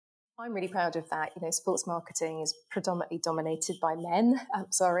I'm really proud of that. Sports marketing is predominantly dominated by men.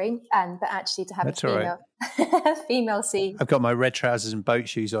 I'm sorry, but actually to have That's a female, right. female CEO. I've got my red trousers and boat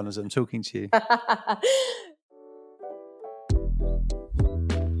shoes on as I'm talking to you.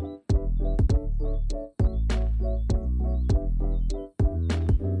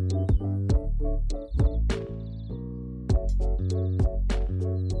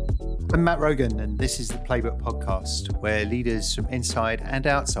 I'm Matt Rogan, and this is the Playbook podcast, where leaders from inside and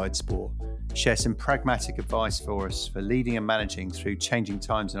outside sport share some pragmatic advice for us for leading and managing through changing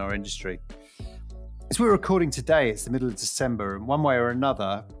times in our industry. As we're recording today, it's the middle of December, and one way or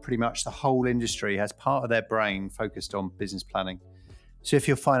another, pretty much the whole industry has part of their brain focused on business planning. So if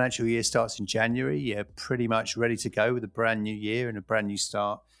your financial year starts in January, you're pretty much ready to go with a brand new year and a brand new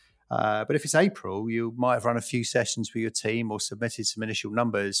start. But if it's April, you might have run a few sessions with your team or submitted some initial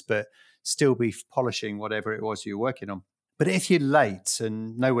numbers, but still be polishing whatever it was you were working on. But if you're late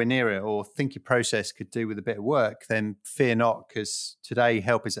and nowhere near it, or think your process could do with a bit of work, then fear not, because today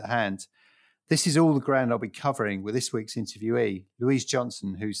help is at hand. This is all the ground I'll be covering with this week's interviewee, Louise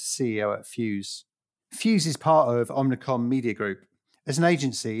Johnson, who's the CEO at Fuse. Fuse is part of Omnicom Media Group. As an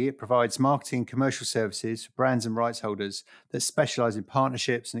agency, it provides marketing and commercial services for brands and rights holders that specialise in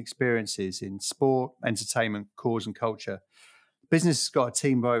partnerships and experiences in sport, entertainment, cause and culture. The business has got a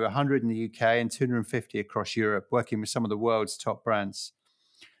team of over 100 in the UK and 250 across Europe, working with some of the world's top brands.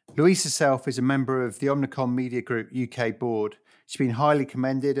 Louise herself is a member of the Omnicom Media Group UK board. She's been highly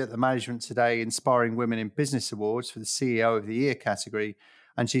commended at the Management Today Inspiring Women in Business Awards for the CEO of the Year category,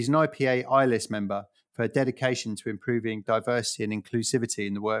 and she's an IPA I-List member for her dedication to improving diversity and inclusivity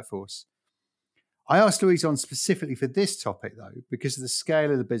in the workforce. I asked Louise on specifically for this topic, though, because of the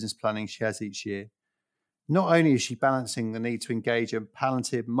scale of the business planning she has each year. Not only is she balancing the need to engage a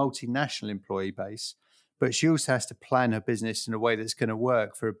talented multinational employee base, but she also has to plan her business in a way that's going to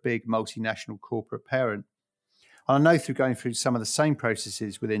work for a big multinational corporate parent. And I know through going through some of the same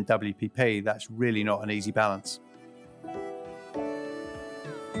processes within WPP, that's really not an easy balance.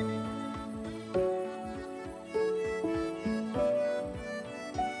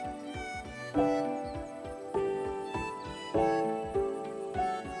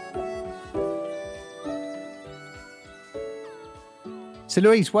 So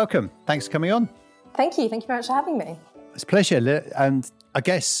Louise, welcome. Thanks for coming on. Thank you. Thank you very much for having me. It's a pleasure. And I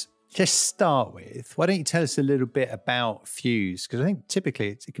guess just start with, why don't you tell us a little bit about Fuse? Because I think typically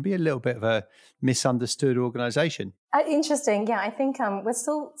it can be a little bit of a misunderstood organisation. Interesting. Yeah, I think we're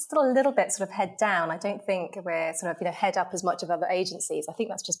still a little bit sort of head down. I don't think we're sort of, head up as much of other agencies. I think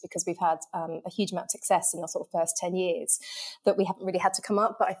that's just because we've had a huge amount of success in the sort of first 10 years that we haven't really had to come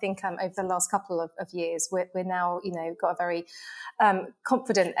up. But I think over the last couple of years, we're now, got a very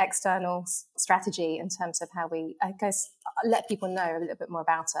confident external strategy in terms of how we, I guess, let people know a little bit more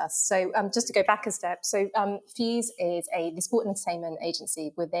about us. So just to go back a step, so Fuse is the sport and entertainment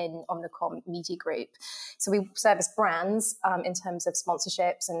agency within Omnicom Media Group. So we service brands in terms of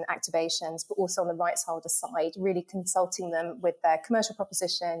sponsorships and activations, but also on the rights holder side, really consulting them with their commercial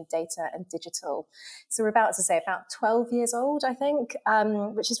proposition, data and digital. So we're about 12 years old, I think,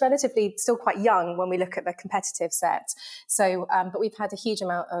 which is relatively still quite young when we look at the competitive set. So, but we've had a huge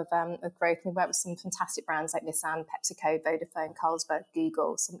amount of growth. We've worked with some fantastic brands like Nissan, PepsiCo, Vodafone, Carlsberg,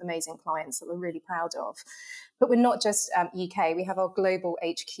 Google, some amazing clients that we're really proud of. But we're not just UK. We have our global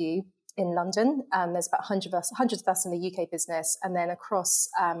HQ in London. There's about 100 of us in the UK business. And then across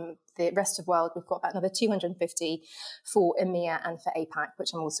the rest of the world, we've got about another 250 for EMEA and for APAC,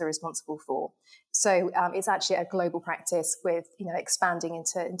 which I'm also responsible for. So it's actually a global practice with, expanding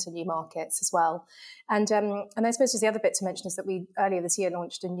into new markets as well. And I suppose just the other bit to mention is that we earlier this year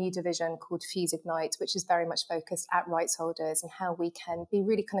launched a new division called Fuse Ignite, which is very much focused at rights holders and how we can be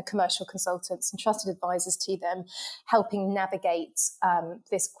really kind of commercial consultants and trusted advisors to them, helping navigate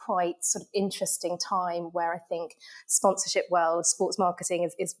this quite sort of interesting time where I think sponsorship world, sports marketing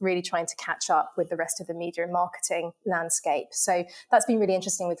is really trying to catch up with the rest of the media and marketing landscape. So that's been really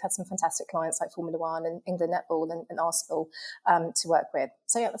interesting. We've had some fantastic clients like Formula One and England Netball and Arsenal to work with.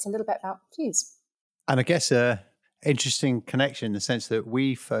 So yeah, that's a little bit about Fuse. And I guess a interesting connection in the sense that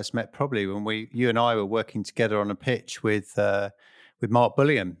we first met probably when you and I were working together on a pitch with Mark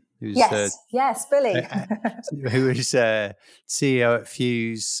Bullion, who's yes, Bully, who is CEO at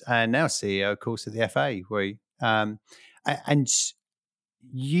Fuse and now CEO, of course, at the FA. And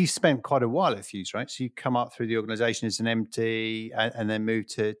you spent quite a while at Fuse, right? So you come up through the organisation as an MD and then moved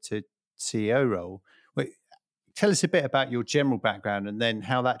to CEO role. Tell us a bit about your general background and then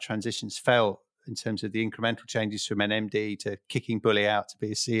how that transition's felt in terms of the incremental changes from an MD to kicking Bully out to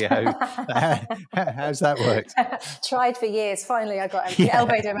be a CEO? How's that worked? Tried for years. Finally, I got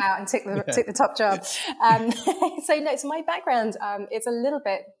elbowed him out and took the top job. So my background is a little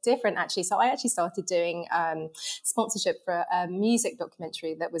bit different, actually. So I actually started doing sponsorship for a music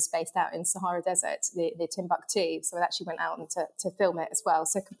documentary that was based out in Sahara Desert, the Timbuktu. So I actually went out and to film it as well.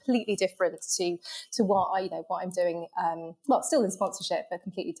 So completely different to what I'm doing. Well, still in sponsorship, but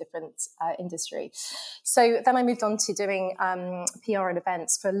completely different industry. So then I moved on to doing PR and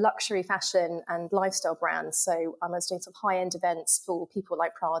events for luxury fashion and lifestyle brands. So I was doing some high-end events for people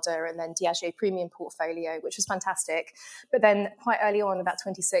like Prada and then Diageo Premium Portfolio, which was fantastic. But then quite early on, about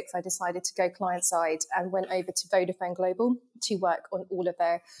 26, I decided to go client-side and went over to Vodafone Global to work on all of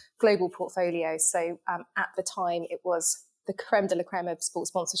their global portfolio. So at the time, it was the creme de la creme of sports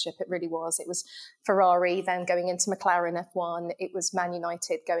sponsorship. It really was. It was Ferrari, then going into McLaren F1. It was Man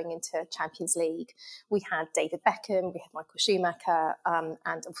United going into Champions League. We had David Beckham, we had Michael Schumacher, and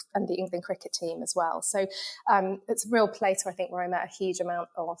the England cricket team as well. So it's a real place where I met a huge amount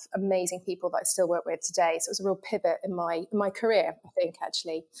of amazing people that I still work with today. So it was a real pivot in my career, I think,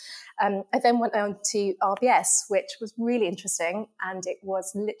 actually. I then went on to RBS, which was really interesting. And it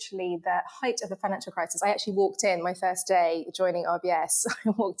was literally the height of the financial crisis. I actually walked in my first day joining RBS.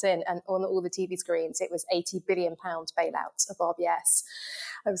 I walked in and on all the TV screens, it was £80 billion bailout of RBS.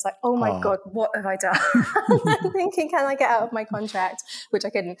 I was like, oh my God, what have I done? I'm thinking, can I get out of my contract? Which I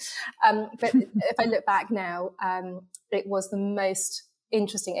couldn't. But if I look back now, it was the most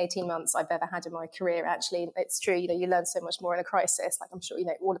interesting 18 months I've ever had in my career. Actually, it's true, you learn so much more in a crisis. Like I'm sure,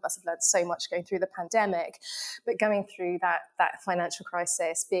 all of us have learned so much going through the pandemic, but going through that financial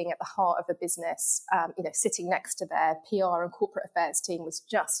crisis, being at the heart of the business, sitting next to their PR and corporate affairs team was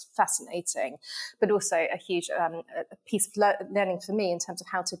just fascinating, but also a huge a piece of learning for me in terms of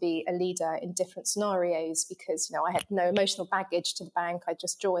how to be a leader in different scenarios, because, I had no emotional baggage to the bank. I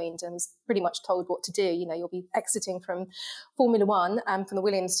just joined and was pretty much told what to do. You'll be exiting from Formula One, from the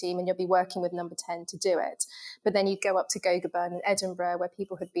Williams team, and you'll be working with number 10 to do it. But then you'd go up to Gogarburn in Edinburgh, where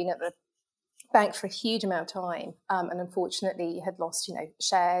people had been at the bank for a huge amount of time, and unfortunately had lost,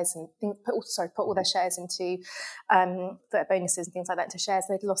 shares and things. Put all their shares into their bonuses and things like that into shares.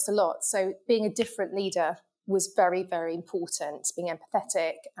 They'd lost a lot. So being a different leader was very, very important. Being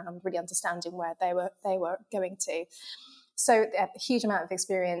empathetic and really understanding where they were going to. So a huge amount of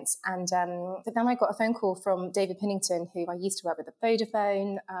experience. And but then I got a phone call from David Pennington, who I used to work with at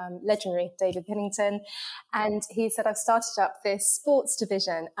Vodafone, legendary David Pennington. And he said, I've started up this sports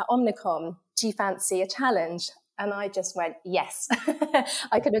division at Omnicom. Do you fancy a challenge? And I just went, yes.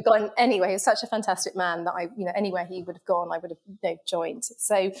 I could have gone anywhere. He was such a fantastic man that anywhere he would have gone, I would have joined.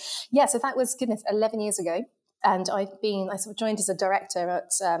 So so that was, 11 years ago. And I sort of joined as a director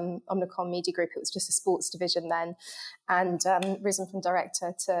at Omnicom Media Group. It was just a sports division then, and risen from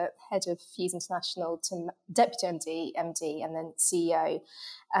director to head of Fuse International to deputy MD, and then CEO.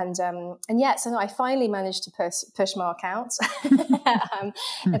 So I finally managed to push Mark out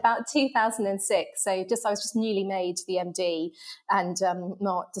about 2006. So I was just newly made the MD, and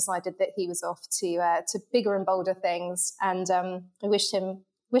Mark decided that he was off to bigger and bolder things, and I wished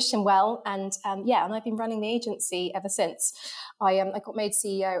him well, and I've been running the agency ever since. I got made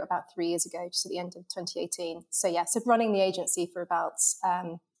CEO about 3 years ago, just at the end of 2018. So running the agency for about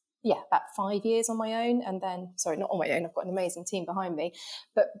 5 years on my own, and then not on my own. I've got an amazing team behind me,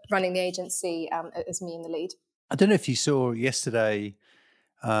 but running the agency as me in the lead. I don't know if you saw yesterday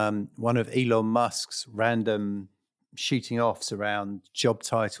one of Elon Musk's random shooting offs around job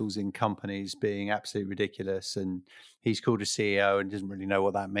titles in companies being absolutely ridiculous, and he's called a CEO and doesn't really know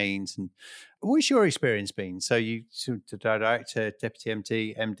what that means. And what's your experience been? So you the director,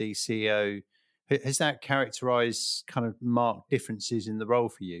 deputy MD, CEO, has that characterized kind of marked differences in the role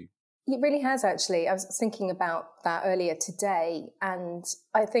for you? It really has, actually. I was thinking about that earlier today, and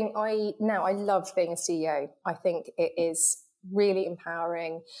I think I love being a CEO. I think it is really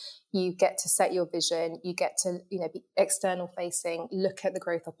empowering. You get to set your vision, you get to be external facing, look at the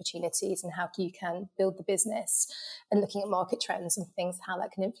growth opportunities and how you can build the business, and looking at market trends and things, how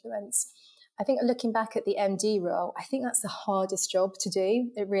that can influence. I think looking back at the MD role, I think that's the hardest job to do.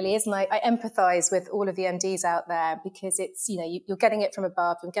 It really is. And I empathise with all of the MDs out there, because it's, you're getting it from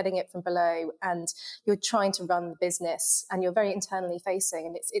above, you're getting it from below, and you're trying to run the business, and you're very internally facing.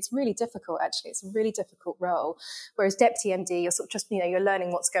 And it's really difficult, actually. It's a really difficult role. Whereas deputy MD, you're sort of just, you're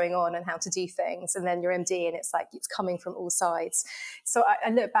learning what's going on and how to do things. And then you're MD, and it's like it's coming from all sides. So I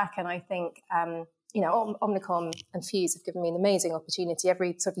look back and I think, Omnicom and Fuse have given me an amazing opportunity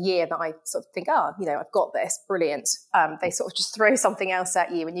every sort of year that I sort of think, I've got this, brilliant. They sort of just throw something else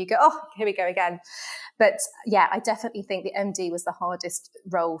at you and you go, oh, here we go again. But yeah, I definitely think the MD was the hardest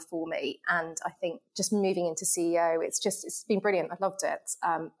role for me. And I think just moving into CEO, it's been brilliant. I've loved it.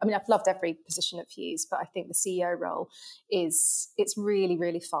 I've loved every position at Fuse, but I think the CEO role it's really,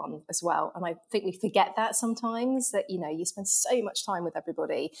 really fun as well. And I think we forget that sometimes, that, you spend so much time with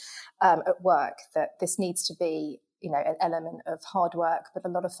everybody at work, that this needs to be, an element of hard work, but a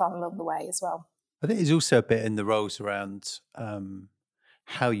lot of fun along the way as well. I think there's also a bit in the roles around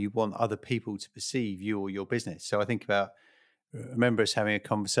how you want other people to perceive you or your business. So I remember us having a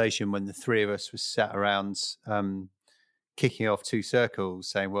conversation when the three of us were sat around kicking off Two Circles,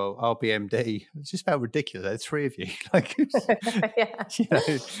 saying, well, I'll be MD. It just felt ridiculous. There's three of you.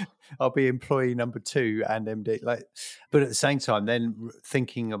 I'll be employee number 2 and MD. But at the same time, then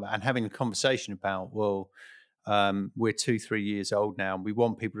thinking about and having a conversation about, we're 2-3 years old now, and we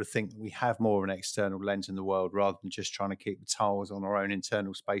want people to think that we have more of an external lens in the world rather than just trying to keep the tiles on our own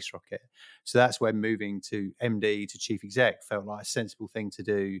internal space rocket. So that's when moving to MD to chief exec felt like a sensible thing to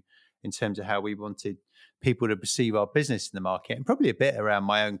do in terms of how we wanted people to perceive our business in the market, and probably a bit around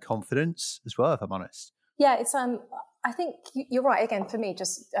my own confidence as well, if I'm honest. Yeah, it's I think you're right. Again, for me,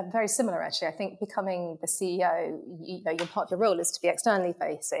 just very similar, actually. I think becoming the CEO, your part of your role is to be externally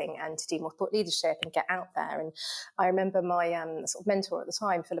facing and to do more thought leadership and get out there. And I remember my sort of mentor at the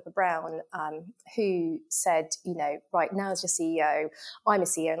time, Philippa Brown, who said, right now as your CEO, I'm a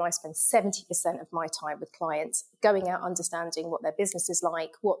CEO and I spend 70% of my time with clients going out, understanding what their business is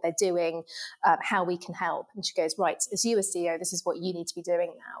like, what they're doing, how we can help. And she goes, right, as you as CEO, this is what you need to be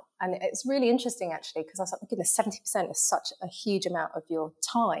doing now. And it's really interesting, actually, because I was like, goodness, 70% is such a huge amount of your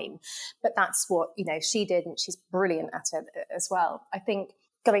time. But that's what, she did, and she's brilliant at it as well. I think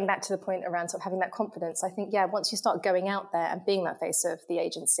going back to the point around sort of having that confidence, I think, once you start going out there and being that face of the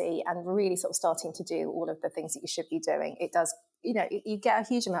agency and really sort of starting to do all of the things that you should be doing, it does, you get a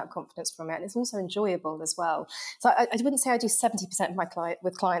huge amount of confidence from it. And it's also enjoyable as well. So I wouldn't say I do 70% of my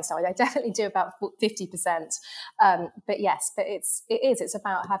clients now. I definitely do about 50%. But it's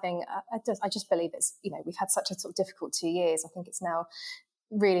about having, I just believe it's, we've had such a sort of difficult 2 years. I think it's now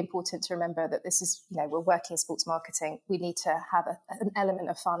really important to remember that this is, we're working in sports marketing. We need to have an element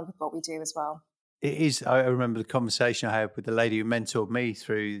of fun with what we do as well. It is. I remember the conversation I had with the lady who mentored me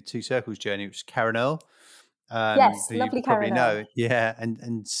through the Two Circles journey, which was Karen Earl. Yes, lovely Karen Earl. Yeah,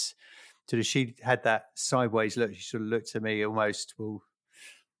 and sort of she had that sideways look. She sort of looked at me almost,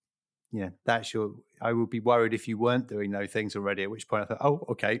 that's I would be worried if you weren't doing those things already, at which point I thought, oh,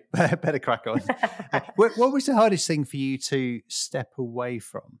 okay, better crack on. What was the hardest thing for you to step away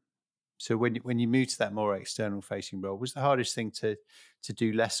from? So when you moved to that more external facing role, was the hardest thing to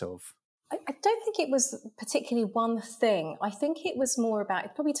do less of? I don't think it was particularly one thing. I think it was more about,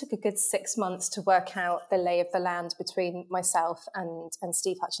 it probably took a good 6 months to work out the lay of the land between myself and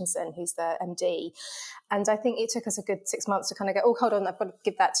Steve Hutchinson, who's the MD. And I think it took us a good 6 months to kind of go, oh, hold on, I've got to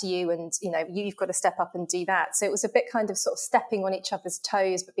give that to you. And, you've got to step up and do that. So it was a bit kind of sort of stepping on each other's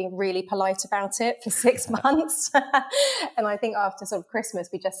toes, but being really polite about it for 6 months. And I think after sort of Christmas,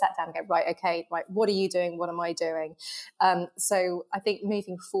 we just sat down and go, right, okay, right, what are you doing? What am I doing? So I think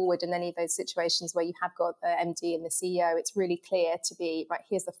moving forward in any of those situations where you have got the MD and the CEO, it's really clear to be, right,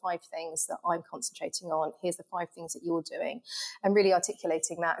 here's the 5 things that I'm concentrating on. Here's the 5 things that you're doing. And really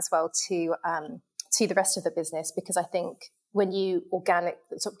articulating that as well to the rest of the business, because I think when you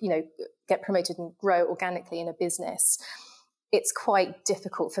get promoted and grow organically in a business, it's quite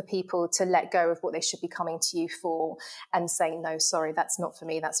difficult for people to let go of what they should be coming to you for and saying, no, sorry, that's not for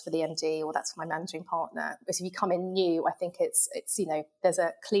me, that's for the MD or that's for my managing partner. Because if you come in new, I think it's there's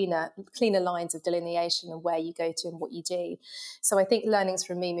a cleaner lines of delineation of where you go to and what you do. So I think learnings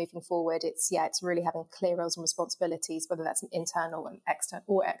from me moving forward, it's really having clear roles and responsibilities, whether that's an internal and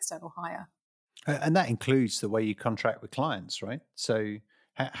external hire. And that includes the way you contract with clients, right? So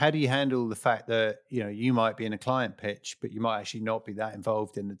how do you handle the fact that, you might be in a client pitch, but you might actually not be that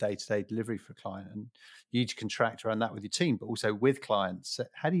involved in the day-to-day delivery for a client, and you need to contract around that with your team, but also with clients?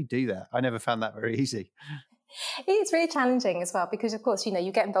 How do you do that? I never found that very easy. It's really challenging as well, because of course,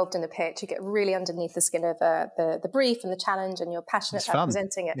 you get involved in the pitch, you get really underneath the skin of the brief and the challenge, and you're passionate about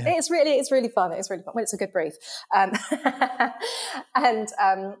presenting it. Yeah. It's really fun. It's really fun when it's a good brief. And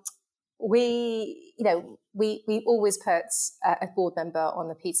we, we always put a board member on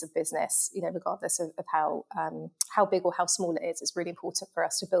a piece of business, regardless of how big or how small it is. It's really important for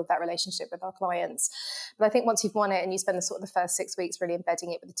us to build that relationship with our clients. But I think once you've won it and you spend the first 6 weeks really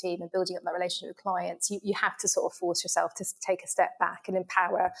embedding it with the team and building up that relationship with clients, you have to sort of force yourself to take a step back and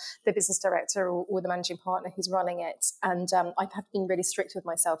empower the business director or the managing partner who's running it. And I have been really strict with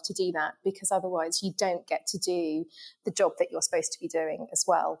myself to do that, because otherwise you don't get to do the job that you're supposed to be doing as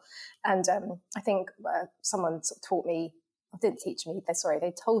well. And I think someone sort of taught me, didn't teach me,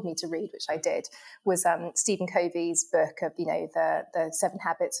 they told me to read, which I did, was Stephen Covey's book of, the 7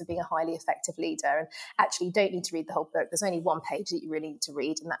 habits of being a highly effective leader. And actually you don't need to read the whole book. There's only one page that you really need to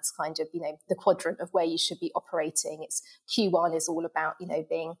read. And that's kind of, the quadrant of where you should be operating. It's Q1 is all about,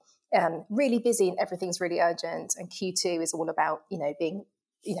 being really busy and everything's really urgent. And Q2 is all about, being,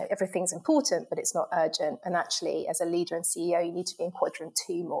 everything's important, but it's not urgent. And actually, as a leader and CEO, you need to be in quadrant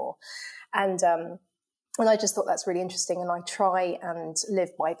 2 more. And I just thought that's really interesting. And I try and live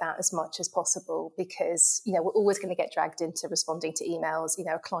by that as much as possible, because, we're always going to get dragged into responding to emails.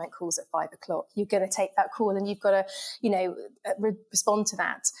 A client calls at 5:00. You're going to take that call and you've got to, respond to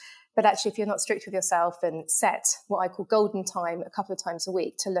that. But actually, if you're not strict with yourself and set what I call golden time a couple of times a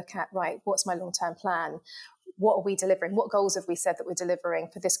week to look at, right, what's my long-term plan? What are we delivering? What goals have we said that we're delivering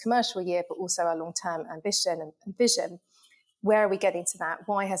for this commercial year, but also our long-term ambition and vision? Where are we getting to that?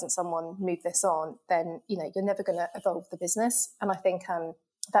 Why hasn't someone moved this on? Then, you're never going to evolve the business. And I think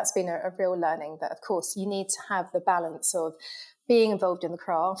that's been a real learning, that, of course, you need to have the balance of being involved in the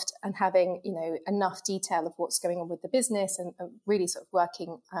craft and having, enough detail of what's going on with the business and really sort of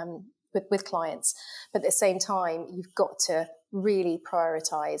working with clients. But at the same time, you've got to really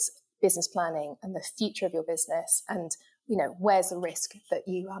prioritize business planning and the future of your business, and where's the risk that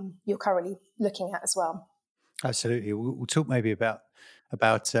you're currently looking at as well. Absolutely. We'll talk maybe about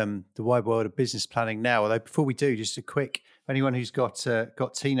the wide world of business planning now. Although before we do, just a quick, anyone who's got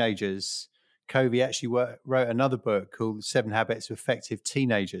teenagers, Covey actually wrote another book called 7 Habits of Effective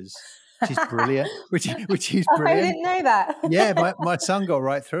Teenagers, which is brilliant. Which is brilliant. I didn't know that. Yeah, my son got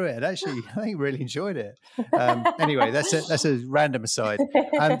right through it, and actually, I think he really enjoyed it. Anyway, that's a random aside.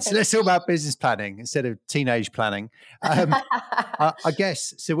 So let's talk about business planning instead of teenage planning. I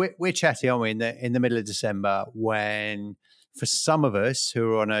guess so. We're chatting, aren't we, in the middle of December, when for some of us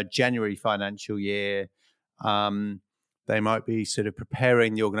who are on a January financial year, they might be sort of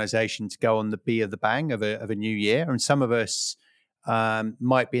preparing the organisation to go on the B of the bang of a new year, and some of us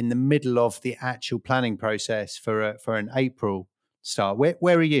might be in the middle of the actual planning process for an April start.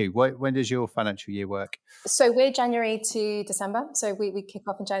 Where are you? When does your financial year work? So we're January to December. So we kick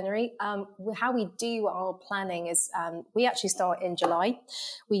off in January. How we do our planning is we actually start in July.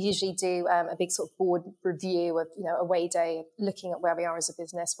 We usually do a big sort of board review of, a way day, looking at where we are as a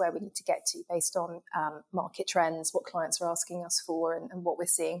business, where we need to get to based on market trends, what clients are asking us for, and what we're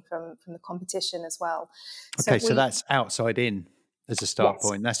seeing from the competition as well. Okay, so that's outside in as a start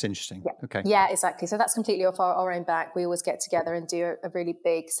point. That's interesting. Yeah. Okay. Yeah, exactly. So that's completely off our own back. We always get together and do a really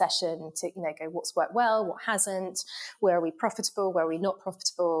big session to, go what's worked well, what hasn't, where are we profitable, where are we not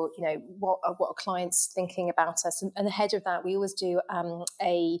profitable, what are clients thinking about us. And ahead of that, we always do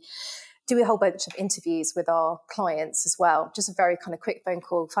a whole bunch of interviews with our clients as well. Just a very kind of quick phone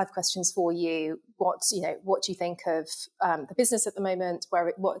call, 5 questions for you. What do you think of the business at the moment?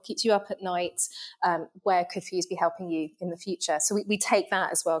 What keeps you up at night? Where could Fuse be helping you in the future? So we take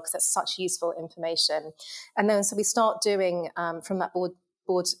that as well, because that's such useful information. And then so we start doing from that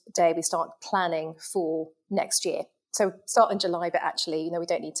board day, we start planning for next year. So start in July, but actually, we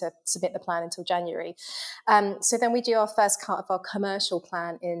don't need to submit the plan until January. So then we do our first cut of our commercial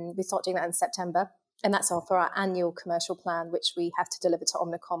plan we start doing that in September. And that's for our annual commercial plan, which we have to deliver to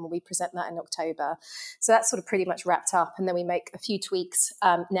Omnicom, and we present that in October. So that's sort of pretty much wrapped up. And then we make a few tweaks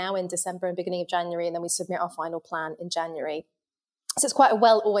now in December and beginning of January, and then we submit our final plan in January. So it's quite a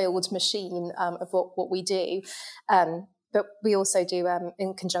well-oiled machine of what we do. But we also do,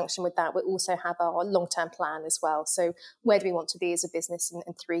 in conjunction with that, we also have our long-term plan as well. So where do we want to be as a business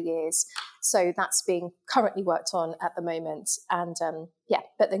in 3 years? So that's being currently worked on at the moment. And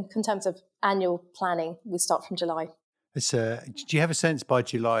but then in terms of annual planning, we start from July. Do you have a sense by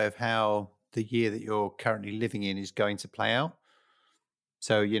July of how the year that you're currently living in is going to play out?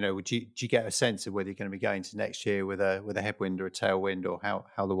 So, do you get a sense of whether you're going to be going to next year with a headwind or a tailwind, or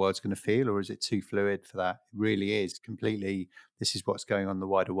how the world's going to feel, or is it too fluid for that? It really is completely, this is what's going on in the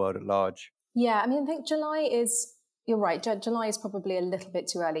wider world at large. Yeah, I think July is You're right. July is probably a little bit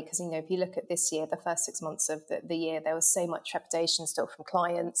too early because, if you look at this year, the first 6 months of the year, there was so much trepidation still from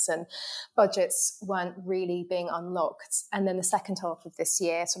clients and budgets weren't really being unlocked. And then the second half of this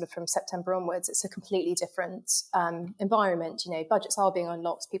year, sort of from September onwards, it's a completely different environment. Budgets are being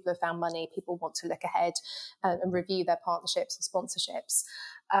unlocked. People have found money. People want to look ahead and review their partnerships and sponsorships.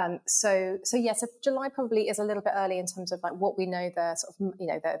 So July probably is a little bit early in terms of like what we know the sort of,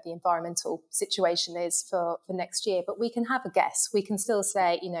 the environmental situation is for next year, but we can have a guess. We can still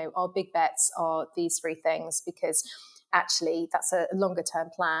say, our big bets are these three things, because actually that's a longer term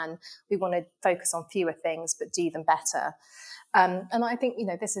plan. We want to focus on fewer things, but do them better. And I think,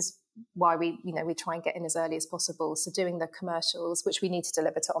 this is why we try and get in as early as possible. So doing the commercials, which we need to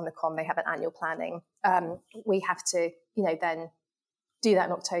deliver to Omnicom, they have an annual planning. We have to, then do that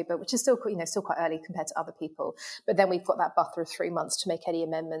in October, which is still quite early compared to other people. But then we've got that buffer of 3 months to make any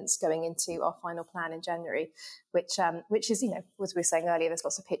amendments going into our final plan in January, which is, as we were saying earlier, there's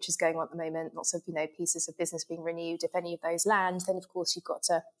lots of pitches going on at the moment, lots of, pieces of business being renewed. If any of those land, then of course you've got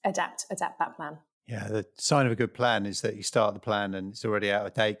to adapt that plan. Yeah, the sign of a good plan is that you start the plan and it's already out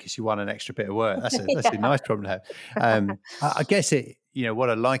of date because you want an extra bit of work. That's a nice problem to have. I guess what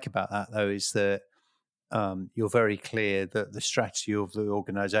I like about that though is that you're very clear that the strategy of the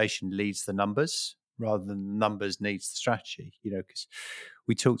organization leads the numbers rather than the numbers needs the strategy, because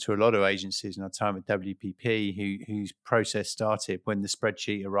we talked to a lot of agencies in our time at WPP whose process started when the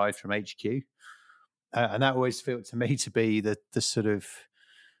spreadsheet arrived from HQ. And that always felt to me to be the sort of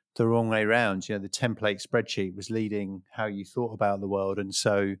the wrong way around. The template spreadsheet was leading how you thought about the world. And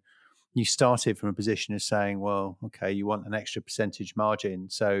so you started from a position of saying, well, okay, you want an extra percentage margin,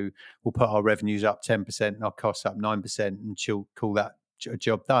 so we'll put our revenues up 10% and our costs up 9%, and she'll call that a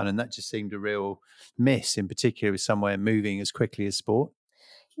job done. And that just seemed a real miss, in particular with somewhere moving as quickly as sport.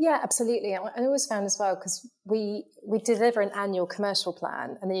 Yeah, absolutely. I always found as well, because we deliver an annual commercial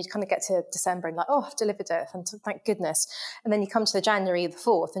plan, and then you kind of get to December and like, oh, I've delivered it, thank goodness. And then you come to the January the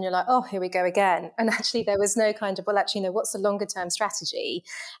 4th and you're like, oh, here we go again. And actually there was no kind of, what's the longer term strategy?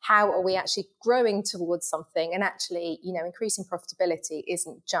 How are we actually growing towards something? And actually, increasing profitability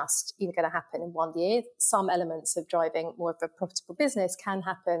isn't just going to happen in 1 year. Some elements of driving more of a profitable business can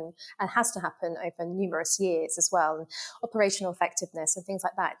happen and has to happen over numerous years as well. And operational effectiveness and things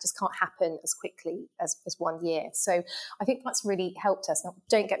like that just can't happen as quickly as 1 year. So I think that's really helped us. Now,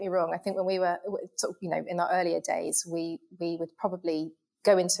 don't get me wrong. I think when we were sort of, in our earlier days, we would probably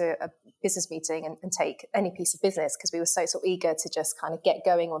go into a business meeting and take any piece of business because we were so sort of eager to just kind of get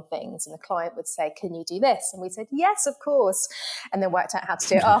going on things. And the client would say, can you do this? And we said, yes, of course. And then worked out how to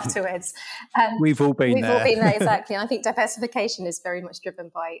do it afterwards. We've all been there. Exactly. And I think diversification is very much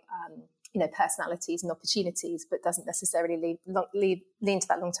driven by personalities and opportunities, but doesn't necessarily lean to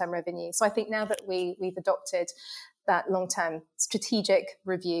that long-term revenue. So I think now that we've adopted that long-term strategic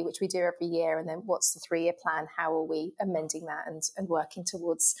review, which we do every year, and then what's the 3-year plan? How are we amending that and working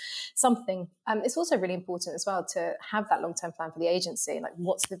towards something? It's also really important as well to have that long-term plan for the agency. Like,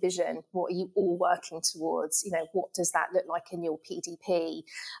 what's the vision? What are you all working towards? What does that look like in your PDP?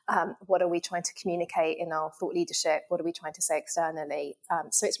 What are we trying to communicate in our thought leadership? What are we trying to say externally?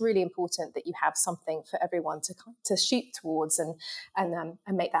 So it's really important that you have something for everyone to shoot towards and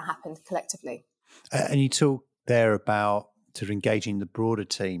make that happen collectively. And you talk there about sort of engaging the broader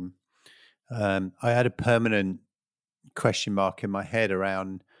team. I had a permanent question mark in my head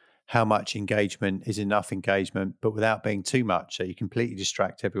around how much engagement is enough engagement, but without being too much, so you completely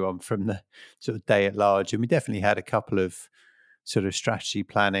distract everyone from the sort of day at large. And we definitely had a couple of sort of strategy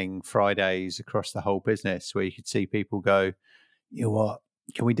planning Fridays across the whole business where you could see people go, you know what,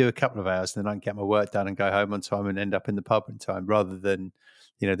 can we do a couple of hours and then I can get my work done and go home on time and end up in the pub on time, rather than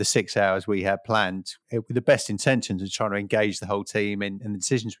the 6 hours we had planned with the best intentions of trying to engage the whole team in the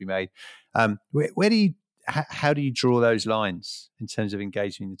decisions we made. How do you draw those lines in terms of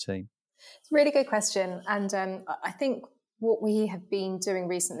engaging the team? It's a really good question. And I think what we have been doing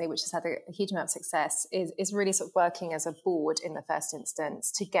recently, which has had a huge amount of success, is really sort of working as a board in the first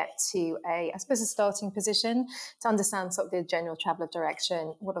instance to get to a starting position, to understand sort of the general travel of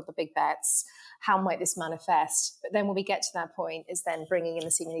direction. What are the big bets? How might this manifest? But then when we get to that point is then bringing in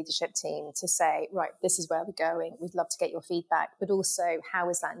the senior leadership team to say, right, this is where we're going. We'd love to get your feedback, but also how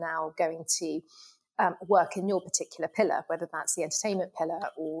is that now going to work in your particular pillar, whether that's the entertainment pillar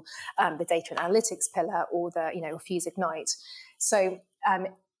or the data and analytics pillar or the, Fuse Ignite. So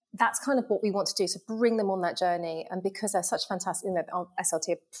that's kind of what we want to do. So bring them on that journey. And because they're such fantastic, SLT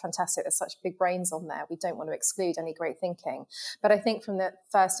are fantastic, there's such big brains on there, we don't want to exclude any great thinking. But I think from the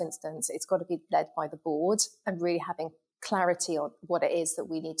first instance, it's got to be led by the board and really having clarity on what it is that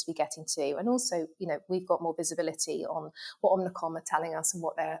we need to be getting to. And also, we've got more visibility on what Omnicom are telling us and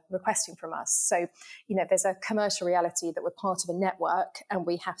what they're requesting from us. So, there's a commercial reality that we're part of a network and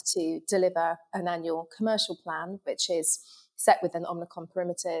we have to deliver an annual commercial plan, which is set within Omnicom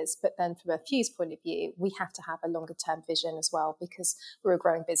perimeters. But then from a Fuse point of view, we have to have a longer term vision as well, because we're a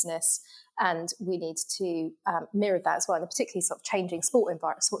growing business and we need to mirror that as well, and particularly sort of changing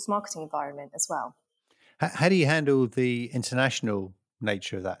sports marketing environment as well. How do you handle the international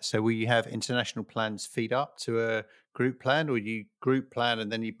nature of that? So will you have international plans feed up to a group plan, or you group plan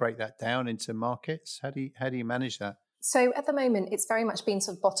and then you break that down into markets? How do you manage that? So at the moment, it's very much been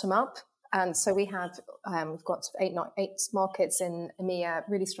sort of bottom up. And so we've got 8 markets in EMEA,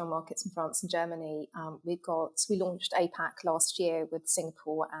 really strong markets in France and Germany. We launched APAC last year with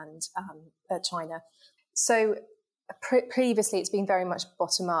Singapore and China. So previously, it's been very much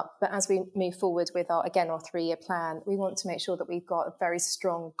bottom up, but as we move forward with our 3-year plan, we want to make sure that we've got a very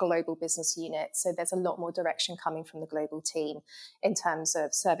strong global business unit. So there's a lot more direction coming from the global team in terms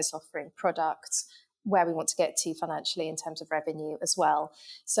of service offering, products, where we want to get to financially in terms of revenue as well.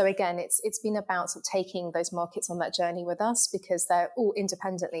 So again, it's been about sort of taking those markets on that journey with us, because they're all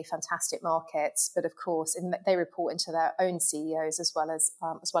independently fantastic markets, but of course they report into their own CEOs as well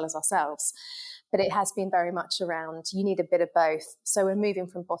as ourselves. But it has been very much around, you need a bit of both. So we're moving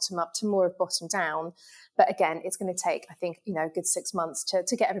from bottom up to more of bottom down. But again, it's going to take, I think, a good 6 months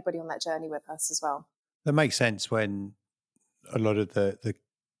to get everybody on that journey with us as well. That makes sense when a lot of the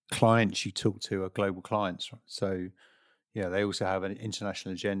clients you talk to are global clients. Right? So, they also have an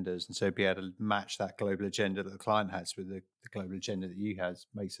international agendas. And so be able to match that global agenda that the client has with the global agenda that you have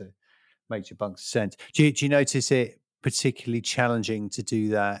makes a bunch of sense. Do you notice it particularly challenging to do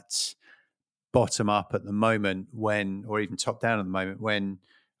that bottom up at the moment or even top down at the moment when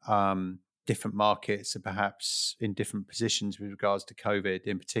different markets are perhaps in different positions with regards to COVID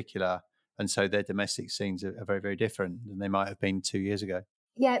in particular, and so their domestic scenes are very, very different than they might have been 2 years ago?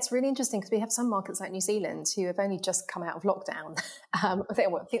 Yeah, it's really interesting because we have some markets like New Zealand who have only just come out of lockdown. I think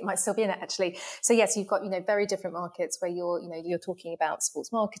it might still be in it actually. So yes, you've got very different markets where you're talking about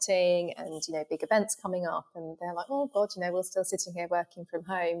sports marketing and big events coming up, and they're like, oh God, we're still sitting here working from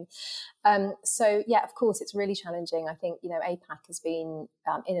home. So yeah, of course, it's really challenging. I think APAC has been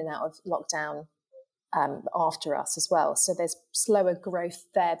in and out of lockdown after us as well. So there's slower growth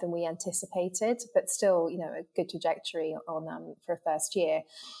there than we anticipated, but still, a good trajectory on for a first year.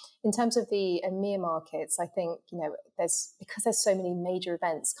 In terms of the EMEA markets, I think, because there's so many major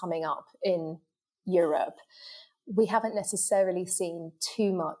events coming up in Europe, we haven't necessarily seen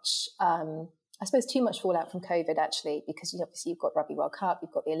too much fallout from COVID actually, because obviously you've got Rugby World Cup,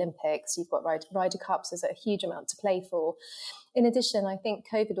 you've got the Olympics, you've got Ryder Cups. There's a huge amount to play for. In addition, I think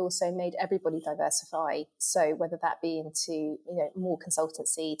COVID also made everybody diversify. So whether that be into more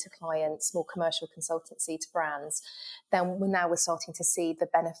consultancy to clients, more commercial consultancy to brands, then we're starting to see the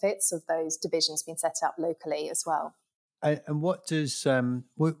benefits of those divisions being set up locally as well. And what does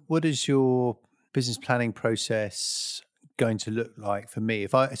your business planning process going to look like for me?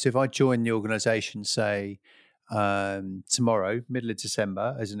 If I join the organisation, say tomorrow, middle of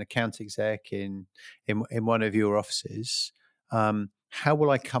December, as an account exec in one of your offices, how will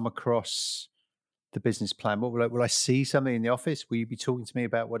I come across the business plan? Will I see something in the office? Will you be talking to me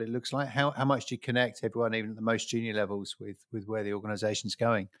about what it looks like? How much do you connect everyone, even at the most junior levels, with where the organisation's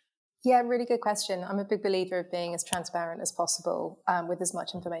going? Yeah, really good question. I'm a big believer of being as transparent as possible with as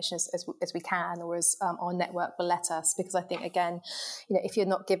much information as we can, or as our network will let us, because I think, again, if you're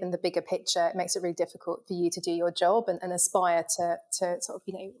not given the bigger picture, it makes it really difficult for you to do your job and aspire to sort of,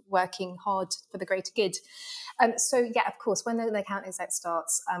 working hard for the greater good. So yeah, of course, when the account exec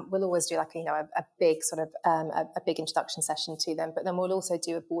starts, we'll always do a big sort of a big introduction session to them, but then we'll also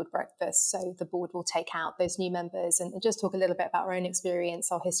do a board breakfast. So the board will take out those new members and just talk a little bit about our own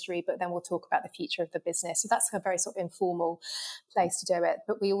experience, our history, but then we'll talk about the future of the business. So that's a very sort of informal place to do it.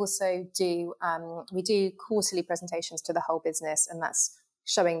 But we also do quarterly presentations to the whole business, and that's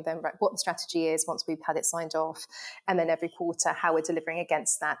showing them what the strategy is once we've had it signed off, and then every quarter how we're delivering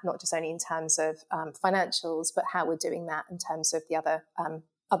against that, not just only in terms of financials, but how we're doing that in terms of the other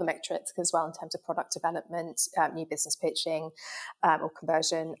metrics as well, in terms of product development, new business pitching, or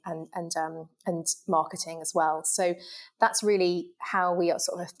conversion, and marketing as well. So that's really how we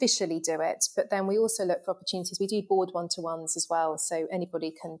sort of officially do it. But then we also look for opportunities. We do board one-to-ones as well. So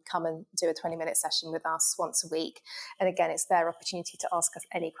anybody can come and do a 20-minute session with us once a week. And again, it's their opportunity to ask us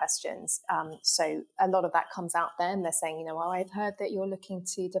any questions. So a lot of that comes out then. They're saying, I've heard that you're looking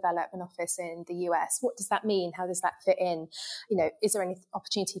to develop an office in the US. What does that mean? How does that fit in? Is there any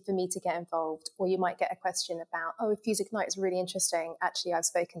opportunity opportunity for me to get involved. Or you might get a question about, oh, if Fuse Ignite is really interesting, actually I've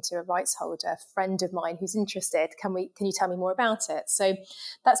spoken to a rights holder, a friend of mine who's interested, can you tell me more about it? So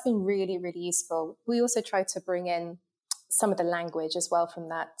that's been really, really useful. We also try to bring in some of the language as well from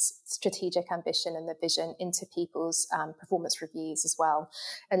that strategic ambition and the vision into people's performance reviews as well,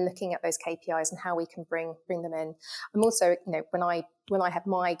 and looking at those KPIs and how we can bring them in. I'm also, when I have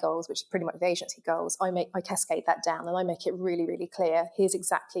my goals, which are pretty much the agency goals, I cascade that down and I make it really, really clear. Here's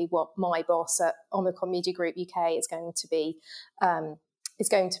exactly what my boss at Omnicom Media Group UK is going to be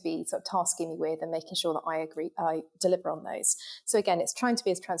sort of tasking me with, and making sure that I deliver on those. So again, it's trying to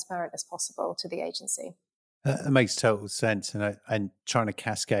be as transparent as possible to the agency. It makes total sense, and trying to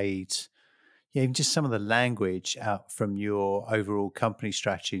cascade, even just some of the language out from your overall company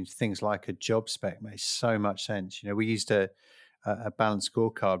strategy into things like a job spec makes so much sense. We used a balanced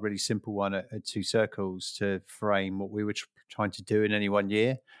scorecard, really simple one at Two Circles, to frame what we were trying to do in any one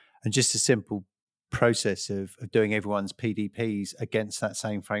year, and just a simple process of doing everyone's PDPs against that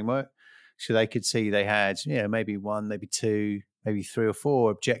same framework, so they could see they had maybe one, maybe two, maybe 3 or 4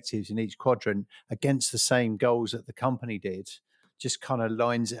 objectives in each quadrant against the same goals that the company did. Just kind of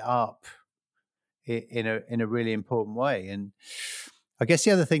lines it up in a really important way. And I guess the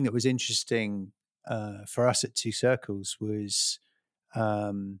other thing that was interesting for us at Two Circles was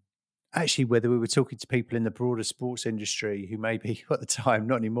actually whether we were talking to people in the broader sports industry who maybe at the time,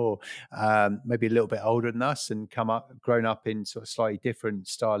 not anymore, maybe a little bit older than us and grown up in sort of slightly different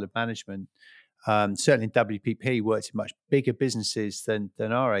style of management. Certainly WPP worked in much bigger businesses than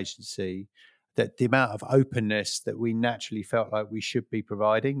our agency, that the amount of openness that we naturally felt like we should be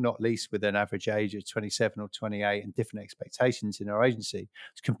providing, not least with an average age of 27 or 28 and different expectations in our agency,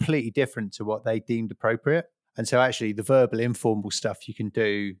 is completely different to what they deemed appropriate. And so actually the verbal informal stuff you can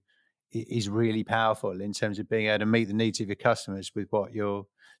do is really powerful in terms of being able to meet the needs of your customers with what your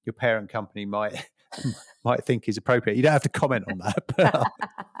parent company might think is appropriate. You don't have to comment on that.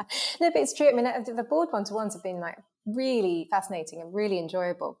 No, but it's true. I mean, the board one-to-ones have been really fascinating and really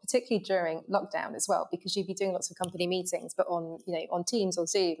enjoyable, particularly during lockdown as well, because you'd be doing lots of company meetings, but on Teams or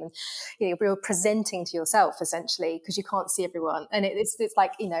Zoom, and you're presenting to yourself essentially because you can't see everyone. And it's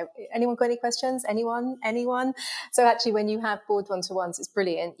like, anyone got any questions? Anyone? So actually, when you have board one-to-ones, it's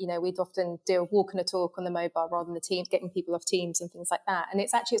brilliant. We'd often do a walk and a talk on the mobile rather than the Teams, getting people off Teams and things like that. And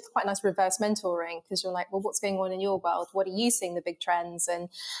it's quite nice reverse mentoring, because you're like, well, what's going on in your world? What are you seeing the big trends? And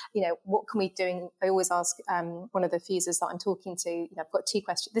what can we be doing? I always ask one of the fusers that I'm talking to, I've got 2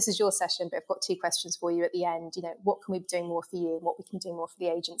 questions. This is your session, but I've got 2 questions for you at the end. What can we be doing more for you, and what we can do more for the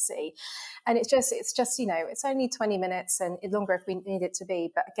agency? And it's just it's only 20 minutes and longer if we need it to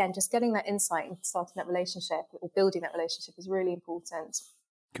be. But again, just getting that insight and starting that relationship or building that relationship is really important.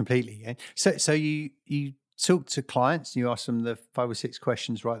 Completely. So you talk to clients, you ask them the 5 or 6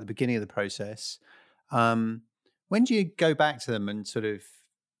 questions right at the beginning of the process. When do you go back to them and sort of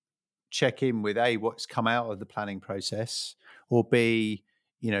check in with A, what's come out of the planning process, or B,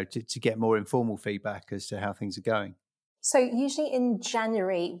 to get more informal feedback as to how things are going? So usually in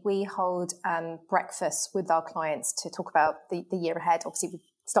January, we hold breakfasts with our clients to talk about the year ahead. Obviously, we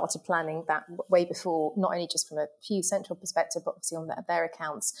started planning that way before, not only just from a Fuse Central perspective, but obviously on their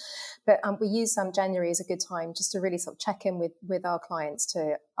accounts. But we use January as a good time just to really sort of check in with our clients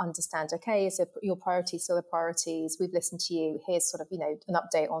to understand, okay, is your priorities still the priorities? We've listened to you. Here's sort of, an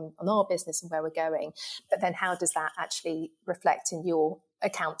update on our business and where we're going. But then how does that actually reflect in your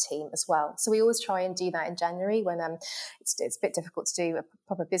account team as well? So we always try and do that in January when it's a bit difficult to do a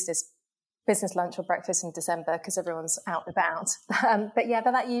proper business lunch or breakfast in December because everyone's out and about. But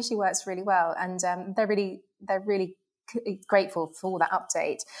that usually works really well. And they're really grateful for all that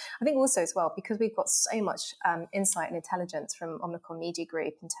update. I think also as well, because we've got so much insight and intelligence from Omnicom Media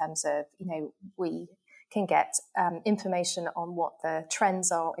Group in terms of, we can get information on what the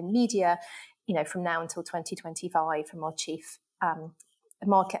trends are in media, from now until 2025 from our chief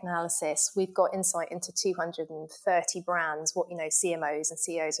market analysis. We've got insight into 230 brands, what CMOs and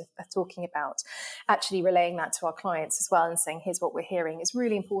CEOs are talking about, actually relaying that to our clients as well and saying, here's what we're hearing. Is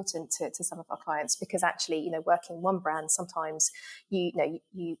really important to some of our clients, because actually, working one brand, sometimes you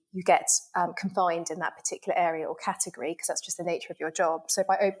get confined in that particular area or category because that's just the nature of your job. So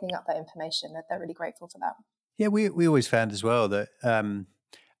by opening up that information, they're really grateful for that. Yeah, we always found as well that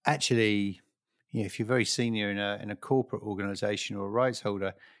actually, if you're very senior in a corporate organization or a rights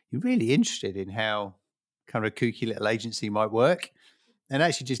holder, you're really interested in how kind of a kooky little agency might work, and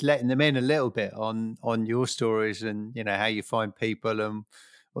actually just letting them in a little bit on your stories and how you find people and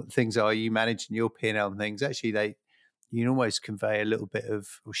what things are you manage in your P&L and things. Actually, you can almost convey a little bit of,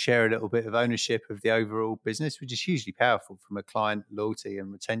 or share a little bit of ownership of the overall business, which is hugely powerful from a client loyalty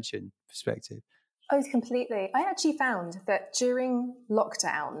and retention perspective. Oh, completely. I actually found that during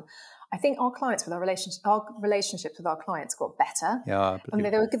lockdown, I think our clients with our relationships with our clients got better. Yeah, I mean,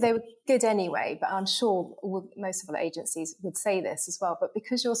 they were good anyway, but I'm sure most of the agencies would say this as well. But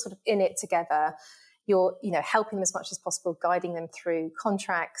because you're sort of in it together, you're, helping them as much as possible, guiding them through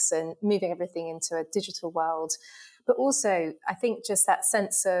contracts and moving everything into a digital world. But also, I think just that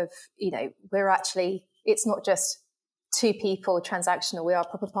sense of, it's not just two people transactional, we are a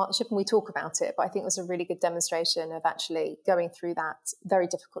proper partnership and we talk about it. But I think it was a really good demonstration of actually going through that very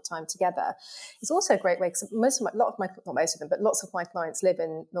difficult time together. It's also a great way because lots of my clients live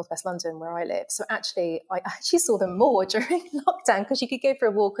in Northwest London where I live. So actually, I actually saw them more during lockdown because you could go for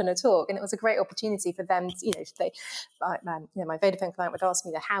a walk and a talk, and it was a great opportunity for them. My Vodafone client would ask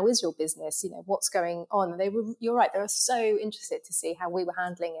me, how is your business? What's going on? And you're right, they were so interested to see how we were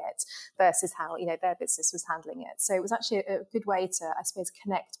handling it versus how, their business was handling it. So it was actually a good way to, I suppose,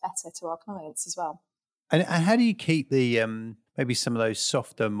 connect better to our clients as well. And how do you keep the maybe some of those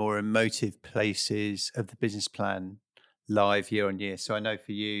softer, more emotive places of the business plan live year on year? So I know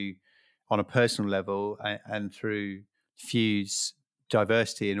for you, on a personal level and through Fuse,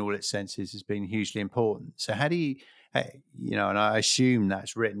 diversity in all its senses has been hugely important. So how do you, and I assume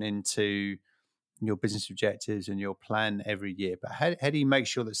that's written into your business objectives and your plan every year, but how do you make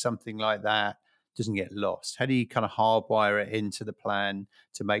sure that something like that doesn't get lost? How do you kind of hardwire it into the plan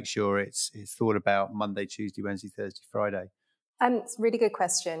to make sure it's thought about Monday, Tuesday, Wednesday, Thursday, Friday? It's a really good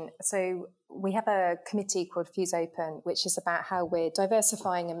question. So we have a committee called Fuse Open, which is about how we're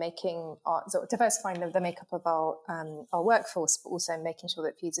diversifying and diversifying the makeup of our workforce, but also making sure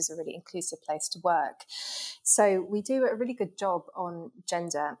that Fuse is a really inclusive place to work. So we do a really good job on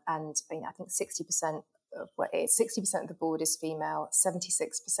gender, and I think 60% of what it is. 60% of the board is female,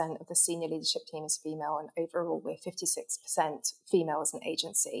 76% of the senior leadership team is female, and overall we're 56% female as an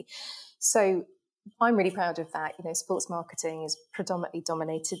agency. So I'm really proud of that. Sports marketing is predominantly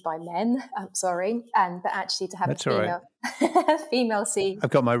dominated by men. But actually to have That's a female, right. female C.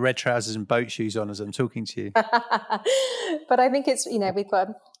 I've got my red trousers and boat shoes on as I'm talking to you. But I think it's, we've got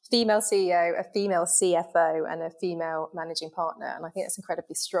a female CEO, a female CFO, and a female managing partner. And I think that's an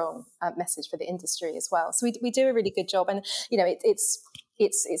incredibly strong message for the industry as well. So we do a really good job. And,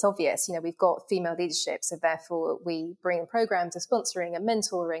 it's obvious, we've got female leadership. So therefore we bring programs of sponsoring and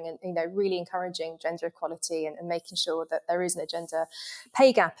mentoring and, really encouraging gender equality and making sure that there isn't a gender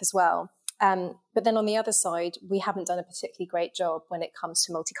pay gap as well. But then on the other side, we haven't done a particularly great job when it comes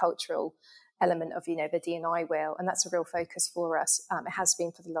to multicultural element of, the D&I wheel. And that's a real focus for us. It has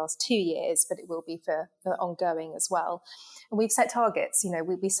been for the last 2 years, but it will be for ongoing as well. And we've set targets,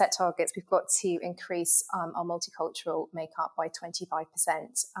 we set targets. We've got to increase our multicultural makeup by 25%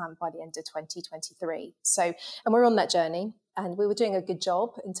 by the end of 2023. So, and we're on that journey, and we were doing a good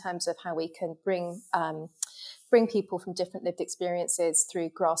job in terms of how we can bring people from different lived experiences through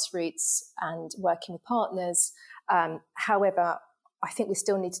grassroots and working with partners. However, I think we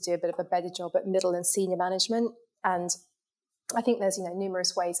still need to do a bit of a better job at middle and senior management. And I think there's,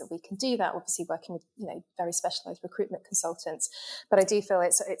 numerous ways that we can do that, obviously working with, very specialized recruitment consultants. But I do feel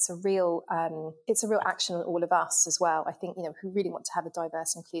it's a real action on all of us as well. I think, if we really want to have a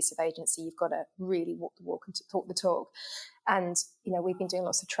diverse, inclusive agency, you've got to really walk the walk and talk the talk. And, we've been doing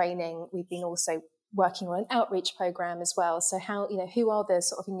lots of training. We've been also working on an outreach program as well. So how, who are the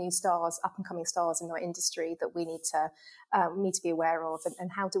sort of new stars, up and coming stars in our industry that we need to be aware of, and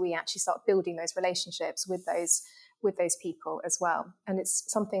how do we actually start building those relationships with those people as well. And it's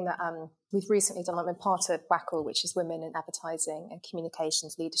something that we've recently done. I'm a part of WACL, which is Women in Advertising and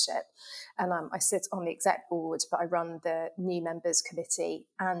Communications Leadership. And I sit on the exec board, but I run the new members committee.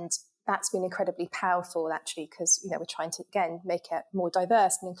 And that's been incredibly powerful, actually, because, we're trying to, again, make a more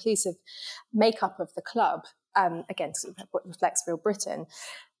diverse and inclusive makeup of the club, again, sort of what reflects real Britain.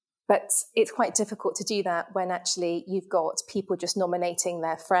 But it's quite difficult to do that when actually you've got people just nominating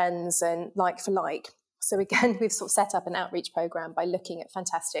their friends and like for like. So again, we've sort of set up an outreach program by looking at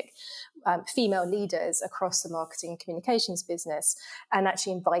fantastic female leaders across the marketing and communications business, and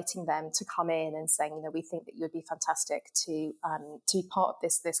actually inviting them to come in and saying, we think that you would be fantastic to be part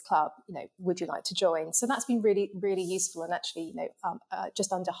of this club. Would you like to join? So that's been really, really useful. And actually,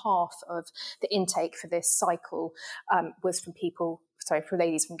 just under half of the intake for this cycle was from for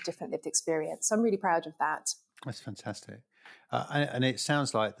ladies from different lived experience. So I'm really proud of that. That's fantastic. And it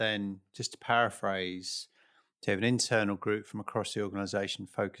sounds like then, just to paraphrase, to have an internal group from across the organisation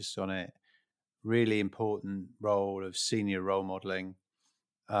focused on it, really important role of senior role modelling,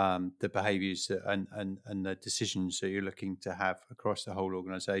 the behaviours and the decisions that you're looking to have across the whole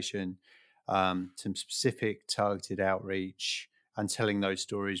organisation, some specific targeted outreach, and telling those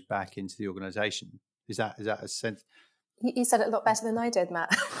stories back into the organisation. Is that a sense? You said it a lot better than I did,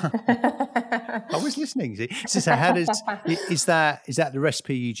 Matt. I was listening. So how is that the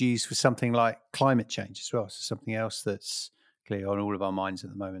recipe you'd use for something like climate change as well? So something else that's clearly on all of our minds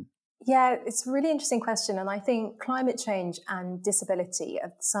at the moment. Yeah, it's a really interesting question. And I think climate change and disability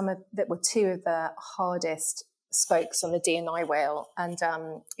are that were two of the hardest spokes on the D&I wheel. And,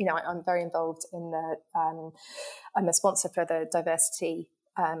 I'm very involved in I'm a sponsor for the diversity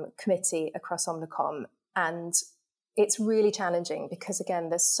committee across Omnicom. And it's really challenging because, again,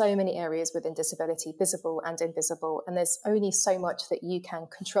 there's so many areas within disability, visible and invisible, and there's only so much that you can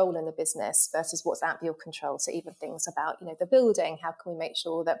control in the business versus what's out of your control. So even things about, the building, how can we make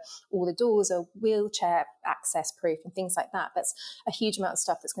sure that all the doors are wheelchair access proof and things like that? That's a huge amount of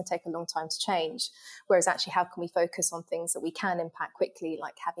stuff that's going to take a long time to change. Whereas actually, how can we focus on things that we can impact quickly,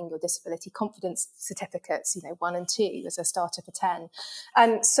 like having your disability confidence certificates, 1 and 2 as a starter for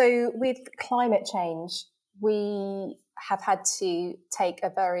 10. So with climate change, we have had to take a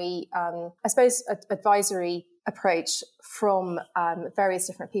very, advisory approach from various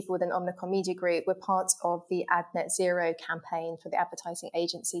different people within Omnicom Media Group. We're part of the Ad Net Zero campaign for the advertising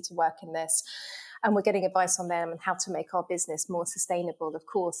agency to work in this. And we're getting advice on them on how to make our business more sustainable, of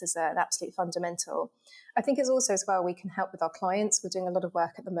course, as an absolute fundamental. I think it's also as well, we can help with our clients. We're doing a lot of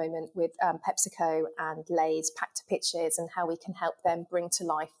work at the moment with PepsiCo and Lay's Pack to Pitches and how we can help them bring to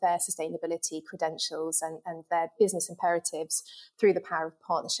life their sustainability credentials and their business imperatives through the power of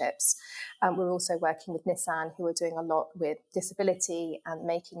partnerships. We're also working with Nissan, who are doing a lot with disability and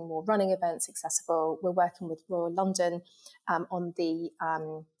making more running events accessible. We're working with Royal London on the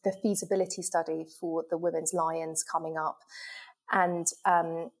feasibility study for the Women's Lions coming up. And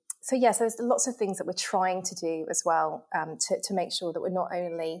so there's lots of things that we're trying to do as well to make sure that we're not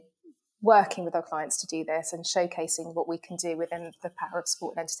only working with our clients to do this and showcasing what we can do within the power of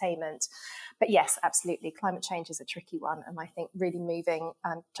sport and entertainment. But yes, absolutely, climate change is a tricky one. And I think really moving,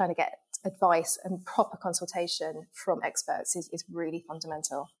 trying to get advice and proper consultation from experts is really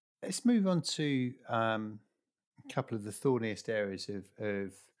fundamental. Let's move on to a couple of the thorniest areas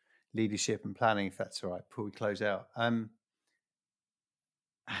of leadership and planning, if that's all right, before we close out.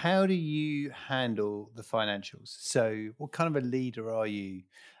 How do you handle the financials? So what kind of a leader are you?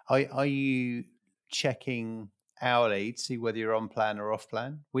 Are you checking hourly to see whether you're on plan or off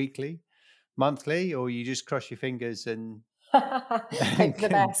plan, weekly, monthly, or you just cross your fingers and hope for the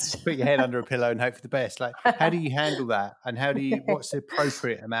best, put your head under a pillow and hope for the best? Like, how do you handle that? And what's the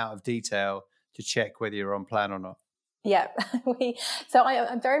appropriate amount of detail to check whether you're on plan or not? Yeah,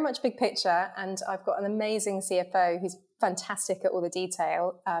 I'm very much big picture, and I've got an amazing CFO who's fantastic at all the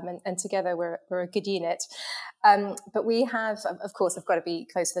detail, and together we're a good unit. But we have, of course, I've got to be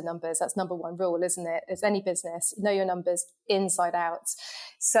close to the numbers. That's number one rule, isn't it? As any business, know your numbers inside out.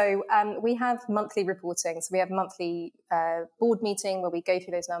 So we have monthly reporting. So we have a monthly board meeting where we go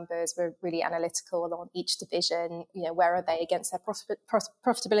through those numbers. We're really analytical on each division. Where are they against their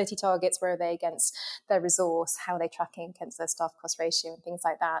profitability targets? Where are they against their resource? How are they tracking against their staff cost ratio and things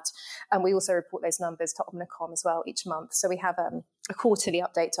like that? And we also report those numbers to Omnicom as well each month. So we have a quarterly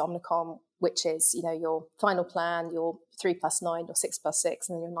update to Omnicom, which is, your final plan, your 3+9, your 6+6,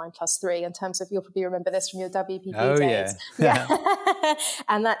 and then your 9+3. In terms of, you'll probably remember this from your WPP days. Yeah.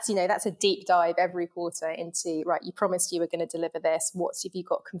 And that's, that's a deep dive every quarter into, right, you promised you were going to deliver this. What's have you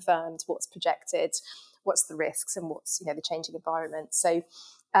got confirmed? What's projected? What's the risks? And what's, the changing environment? So,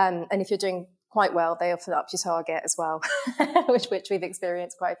 and if you're doing quite well, they often up your target as well, which we've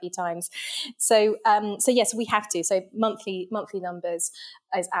experienced quite a few times. So yes, we have to. So monthly numbers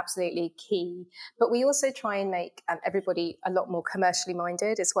is absolutely key. But we also try and make everybody a lot more commercially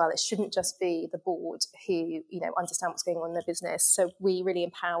minded as well. It shouldn't just be the board who, understand what's going on in their business. So we really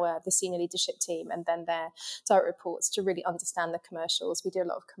empower the senior leadership team and then their direct reports to really understand the commercials. We do a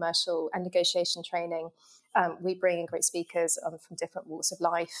lot of commercial and negotiation training. We bring in great speakers from different walks of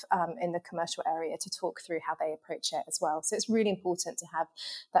life in the commercial area to talk through how they approach it as well. So it's really important to have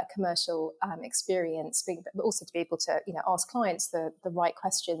that commercial experience, but also to be able to ask clients the right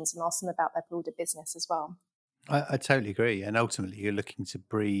questions and ask them about their broader business as well. I totally agree. And ultimately, you're looking to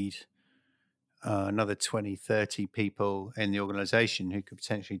breed another 20, 30 people in the organisation who could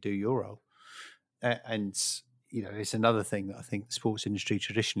potentially do your role. And it's another thing that I think the sports industry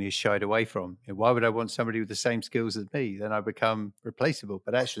traditionally has shied away from. Why would I want somebody with the same skills as me? Then I become replaceable.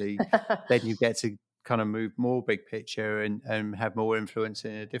 But actually, then you get to kind of move more big picture and have more influence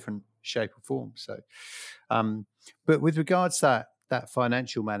in a different shape or form. So, but with regards to that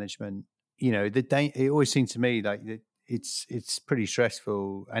financial management, it always seemed to me like it's pretty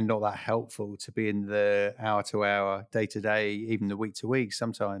stressful and not that helpful to be in the hour to hour, day to day, even the week to week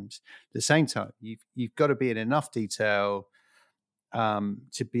sometimes. At the same time, you've got to be in enough detail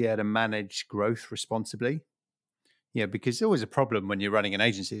to be able to manage growth responsibly. Yeah, because there's always a problem when you're running an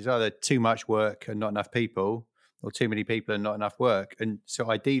agency. It's either too much work and not enough people, or too many people and not enough work. And so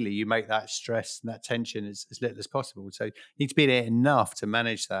ideally you make that stress and that tension as little as possible. So you need to be there enough to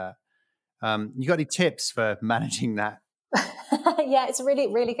manage that. You got any tips for managing that? Yeah, it's a really,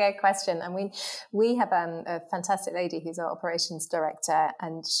 really good question. And we have a fantastic lady who's our operations director,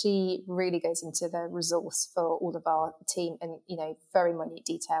 and she really goes into the resource for all of our team in, very minute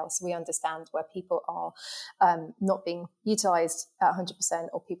detail. So we understand where people are not being utilised at 100%,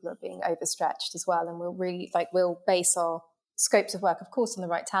 or people are being overstretched as well. And we'll base our scopes of work, of course, on the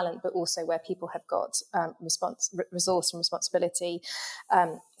right talent, but also where people have got resource and responsibility.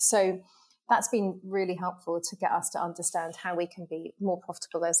 So that's been really helpful to get us to understand how we can be more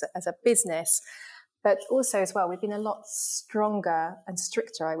profitable as a business. But also as well, we've been a lot stronger and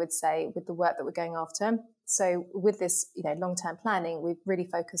stricter, I would say, with the work that we're going after. So with this, long-term planning, we've really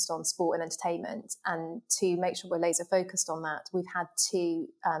focused on sport and entertainment. And to make sure we're laser focused on that, we've had to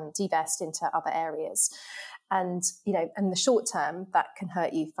divest into other areas. And, in the short term, that can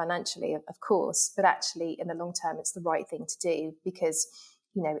hurt you financially, of course. But actually, in the long term, it's the right thing to do because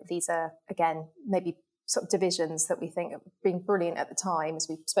these are, again, maybe sort of divisions that we think are being brilliant at the time, as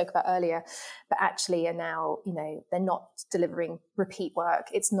we spoke about earlier, but actually are now, they're not delivering repeat work.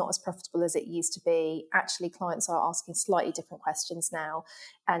 It's not as profitable as it used to be. Actually, clients are asking slightly different questions now.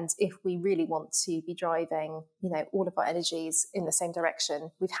 And if we really want to be driving, all of our energies in the same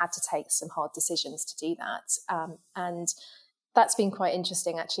direction, we've had to take some hard decisions to do that. And that's been quite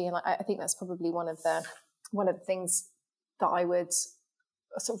interesting, actually. And I think that's probably one of the things that I would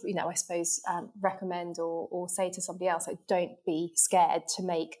sort of, I suppose, recommend or say to somebody else, like, don't be scared to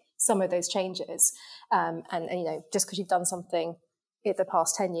make some of those changes. And just because you've done something in the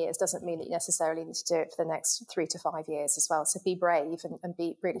past 10 years doesn't mean that you necessarily need to do it for the next 3 to 5 years as well. So be brave and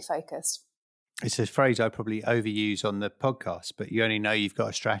be really focused. It's a phrase I probably overuse on the podcast, but you only know you've got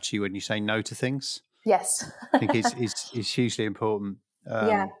a strategy when you say no to things. Yes. I think it's hugely important.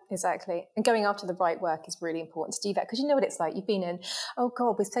 Yeah, exactly. And going after the right work is really important to do that, because you know what it's like. You've been in, oh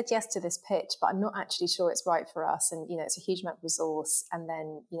God, we've said yes to this pitch, but I'm not actually sure it's right for us. And, it's a huge amount of resource. And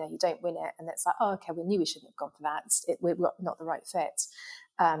then, you don't win it. And it's like, oh, okay, we knew we shouldn't have gone for that. We're not the right fit.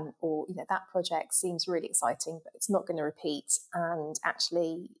 Or, that project seems really exciting, but it's not going to repeat. And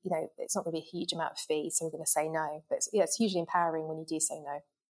actually, it's not going to be a huge amount of fee. So we're going to say no. But it's hugely empowering when you do say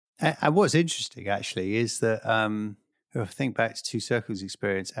no. And what's interesting, actually, is that if I think back to Two Circles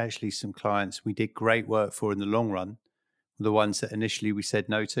experience, actually some clients we did great work for in the long run were the ones that initially we said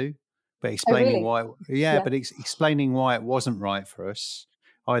no to, but explaining why, but explaining why it wasn't right for us,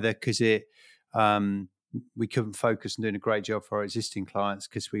 either because we couldn't focus on doing a great job for our existing clients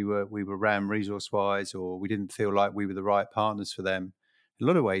because we were rammed resource wise, or we didn't feel like we were the right partners for them. In a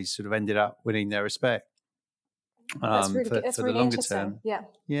lot of ways, sort of ended up winning their respect. That's really good. That's for really the longer interesting. term.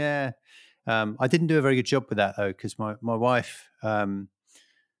 Yeah. I didn't do a very good job with that though, because my wife,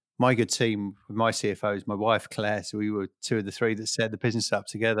 my good team with my CFOs, my wife Claire, so we were 2 of the 3 that set the business up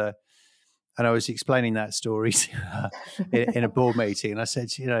together. And I was explaining that story to her in a board meeting, and I said,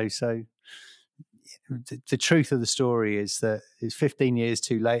 so the truth of the story is that it's 15 years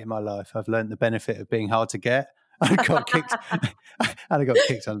too late in my life. I've learned the benefit of being hard to get. I got kicked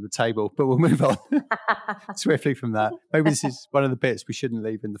under the table, but we'll move on swiftly from that. Maybe this is one of the bits we shouldn't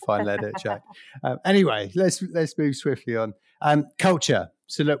leave in the final edit, Jack. Anyway, let's move swiftly on. Culture.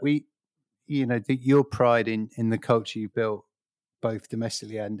 So look, your pride in the culture you built, both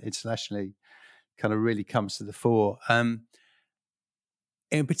domestically and internationally, kind of really comes to the fore.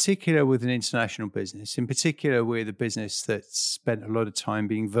 In particular, with an international business, in particular with a business that's spent a lot of time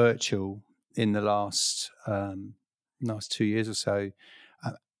being virtual in the last 2 years or so,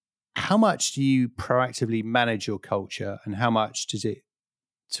 how much do you proactively manage your culture, and how much does it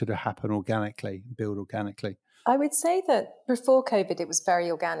sort of happen organically, build organically? I would say that before COVID, it was very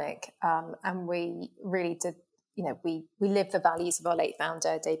organic, and we really did. We lived the values of our late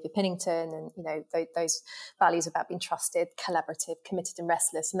founder, David Pennington, and, those values about being trusted, collaborative, committed and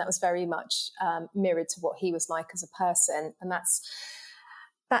restless. And that was very much mirrored to what he was like as a person. And that's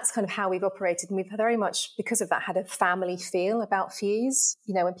that's kind of how we've operated. And we've very much, because of that, had a family feel about Fuse.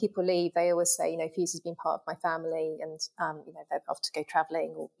 You know, when people leave, they always say, you know, Fuse has been part of my family, and, you know, they're off to go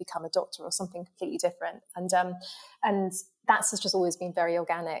traveling or become a doctor or something completely different. And that's just always been very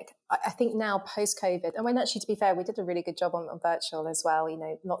organic. I think now post-COVID, and when actually, to be fair, we did a really good job on virtual as well. You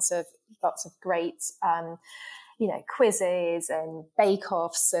know, lots of great, you know, quizzes and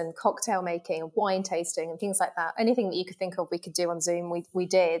bake-offs and cocktail making and wine tasting and things like that. Anything that you could think of we could do on Zoom, we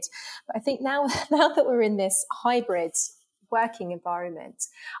did. But I think now that we're in this hybrid working environment,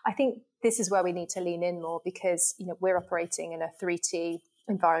 I think this is where we need to lean in more, because, you know, we're operating in a 3T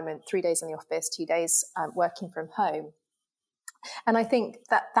environment, 3 days in the office, 2 days working from home. And I think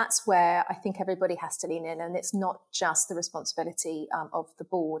that's where I think everybody has to lean in, and it's not just the responsibility of the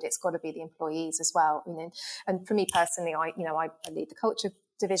board; it's got to be the employees as well. You know, and for me personally, I lead the culture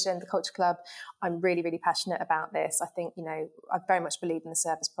division, the culture club. I'm really, really passionate about this. I think, you know, I very much believe in the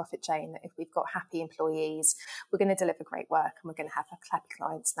service profit chain, that if we've got happy employees, we're going to deliver great work, and we're going to have happy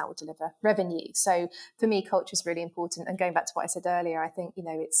clients, and that will deliver revenue. So for me, culture is really important. And going back to what I said earlier, I think, you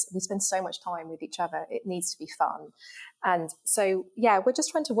know, we spend so much time with each other. It needs to be fun. And so, yeah, we're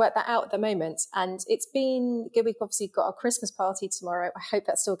just trying to work that out at the moment. And it's been good. We've obviously got our Christmas party tomorrow. I hope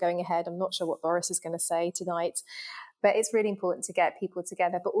that's still going ahead. I'm not sure what Boris is going to say tonight, but it's really important to get people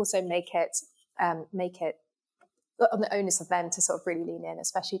together, but also make it on the onus of them to sort of really lean in,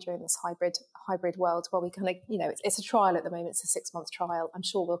 especially during this hybrid world where we kind of, you know, it's a trial at the moment. It's a 6-month trial. I'm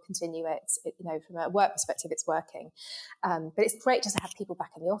sure we'll continue it. You know, from a work perspective, it's working. But it's great just to have people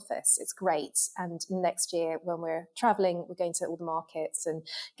back in the office. It's great. And next year, when we're traveling, we're going to all the markets and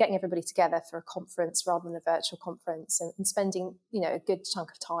getting everybody together for a conference rather than a virtual conference, and spending, you know, a good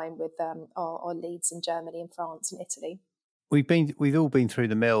chunk of time with our leads in Germany and France and Italy. We've all been through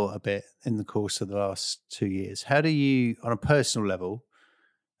the mill a bit in the course of the last 2 years. How do you, on a personal level,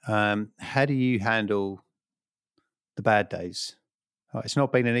 how do you handle the bad days? It's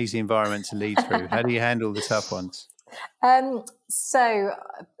not been an easy environment to lead through. How do you handle the tough ones? So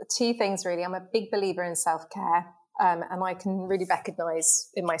 2 things really. I'm a big believer in self-care. And I can really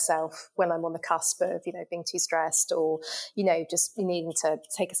recognise in myself when I'm on the cusp of, you know, being too stressed, or, you know, just needing to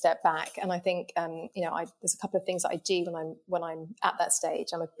take a step back. And I think, you know, there's a couple of things that I do when I'm at that stage.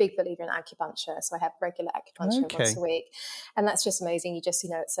 I'm a big believer in acupuncture, so I have regular acupuncture once a week, and that's just amazing. You just, you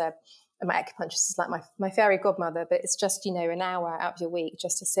know, my acupuncturist is like my fairy godmother, but it's just, you know, an hour out of your week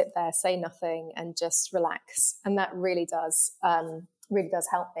just to sit there, say nothing, and just relax, and that really does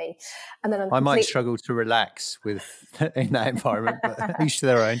help me. And then I might struggle to relax in that environment, but each to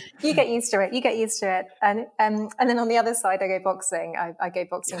their own. You get used to it. And then on the other side, I go boxing. I go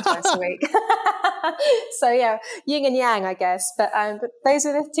boxing twice a week. So yeah, yin and yang, I guess. But those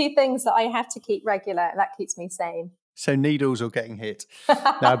are the 2 things that I have to keep regular. That keeps me sane. So needles or getting hit.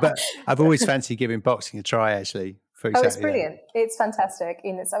 No, but I've always fancied giving boxing a try, actually. Exactly it's brilliant. That. It's fantastic.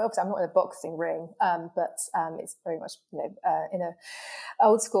 So obviously I'm not in a boxing ring, but it's very much, you know, in a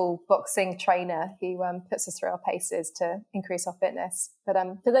old school boxing trainer who puts us through our paces to increase our fitness. But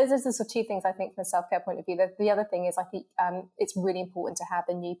those are the sort of 2 things I think from a self-care point of view. The other thing is I think it's really important to have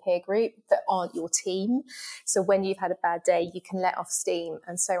a new peer group that aren't your team. So when you've had a bad day, you can let off steam.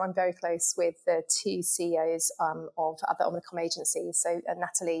 And so I'm very close with the 2 CEOs of other Omnicom agencies. So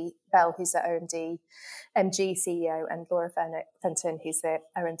Natalie Bell, who's the MG CEO, and Laura Fenton, who's the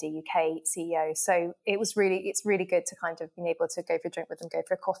OMD UK CEO. So it's really good to kind of being able to go for a drink with them, go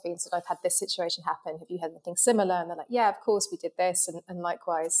for a coffee, and said, I've had this situation happen. Have you had anything similar? And they're like, yeah, of course we did this, and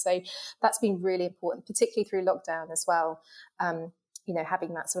likewise. So that's been really important, particularly through lockdown as well. You know,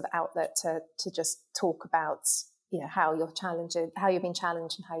 having that sort of outlet to just talk about, you know, how you're challenging, how you've been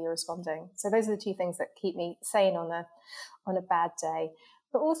challenged, and how you're responding. So those are the 2 things that keep me sane on a bad day.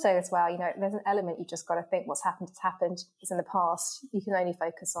 But also as well, you know, there's an element you just got to think what's happened has happened. It's in the past. You can only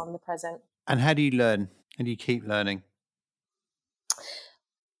focus on the present. And how do you learn? How do you keep learning?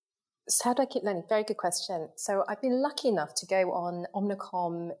 So how do I keep learning? Very good question. So I've been lucky enough to go on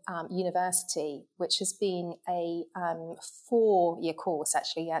Omnicom University, which has been a 4-year course,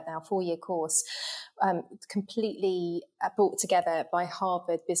 actually, now 4-year course, completely brought together by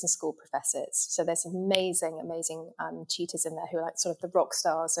Harvard Business School professors. So there's amazing tutors in there who are like sort of the rock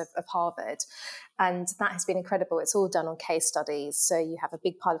stars of Harvard. And that has been incredible. It's all done on case studies. So you have a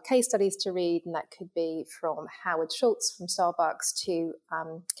big pile of case studies to read, and that could be from Howard Schultz from Starbucks to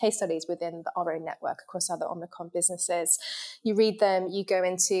case studies within our own network across other Omnicom businesses. You read them, you go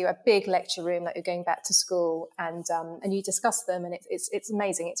into a big lecture room like you're going back to school, and you discuss them, and it's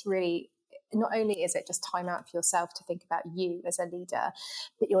amazing. It's really not only is it just time out for yourself to think about you as a leader,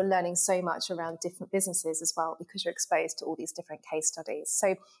 but you're learning so much around different businesses as well, because you're exposed to all these different case studies.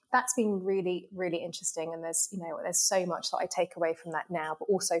 So that's been really, really interesting. And there's so much that I take away from that now, but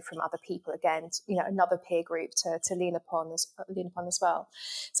also from other people, again, another peer group to lean upon as well.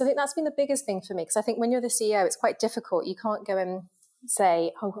 So I think that's been the biggest thing for me, because I think when you're the CEO, it's quite difficult. You can't go and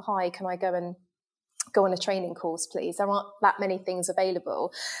say, oh, hi, can I go on a training course, please? There aren't that many things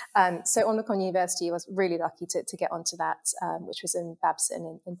available. So Omnicom University, I was really lucky to get onto that, which was in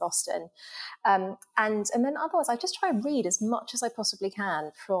Babson in Boston. And then otherwise, I just try and read as much as I possibly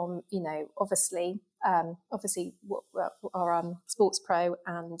can from, obviously our SportsPro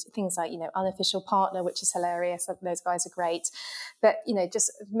and things like, Unofficial Partner, which is hilarious. Those guys are great. But,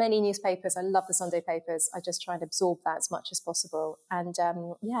 just many newspapers. I love the Sunday papers. I just try and absorb that as much as possible. And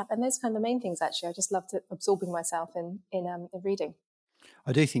and those are kind of the main things, actually. I just love absorbing myself in reading.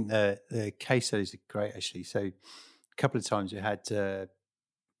 I do think the case studies are great, actually. So a couple of times we had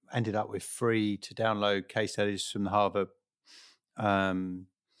ended up with free to download case studies from the Harvard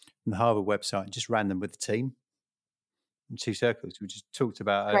website, and just ran them with the team in 2 circles. We just talked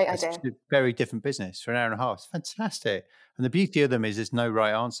about a very different business for an hour and a half. It's fantastic. And the beauty of them is there's no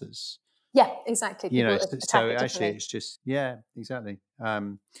right answers. Yeah, exactly. So actually it's just, exactly.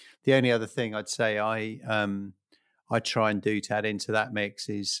 The only other thing I'd say I try and do to add into that mix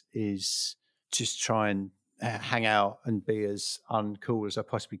is just try and hang out and be as uncool as I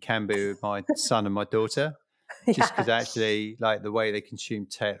possibly can be with my son and my daughter. Just because actually, like, the way they consume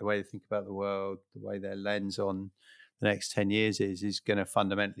tech, the way they think about the world, the way their lens on the next 10 years is going to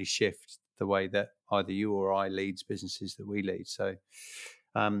fundamentally shift the way that either you or I leads businesses that we lead. So,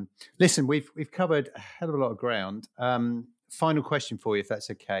 listen, we've covered a hell of a lot of ground. Final question for you, if that's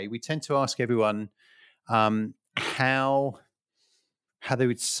okay. We tend to ask everyone how they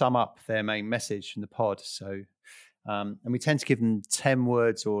would sum up their main message from the pod. So, and we tend to give them 10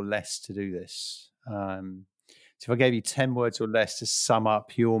 words or less to do this. So if I gave you 10 words or less to sum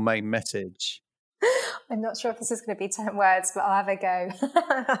up your main message. I'm not sure if this is going to be 10 words, but I'll have a go.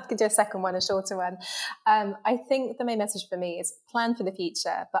 I can do a second one, a shorter one. I think the main message for me is plan for the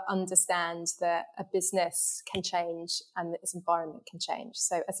future, but understand that a business can change and that its environment can change.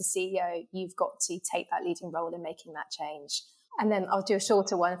 So as a CEO, you've got to take that leading role in making that change. And then I'll do a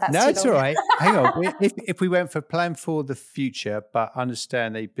shorter one if that's too long. No, it's all right. Hang on. If we went for plan for the future, but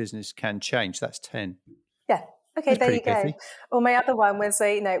understand a business can change, that's 10. Yeah. Okay, there you go. Or my other one was,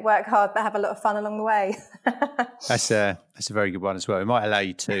 work hard, but have a lot of fun along the way. That's a very good one as well. It might allow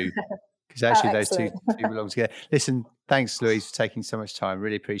you to, because actually those two belong together. Listen, thanks, Louise, for taking so much time.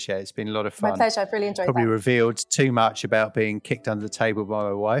 Really appreciate it. It's been a lot of fun. My pleasure. I've really enjoyed Probably revealed too much about being kicked under the table by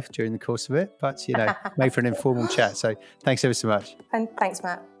my wife during the course of it, but, made for an informal chat. So thanks ever so much. And thanks,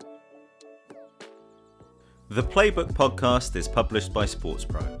 Matt. The Playbook podcast is published by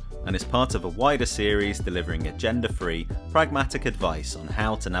SportsPro and is part of a wider series delivering agenda-free, pragmatic advice on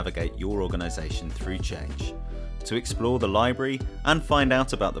how to navigate your organisation through change. To explore the library and find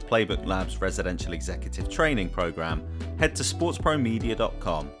out about the Playbook Labs Residential Executive Training Programme, head to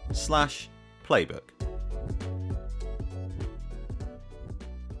sportspromedia.com/playbook.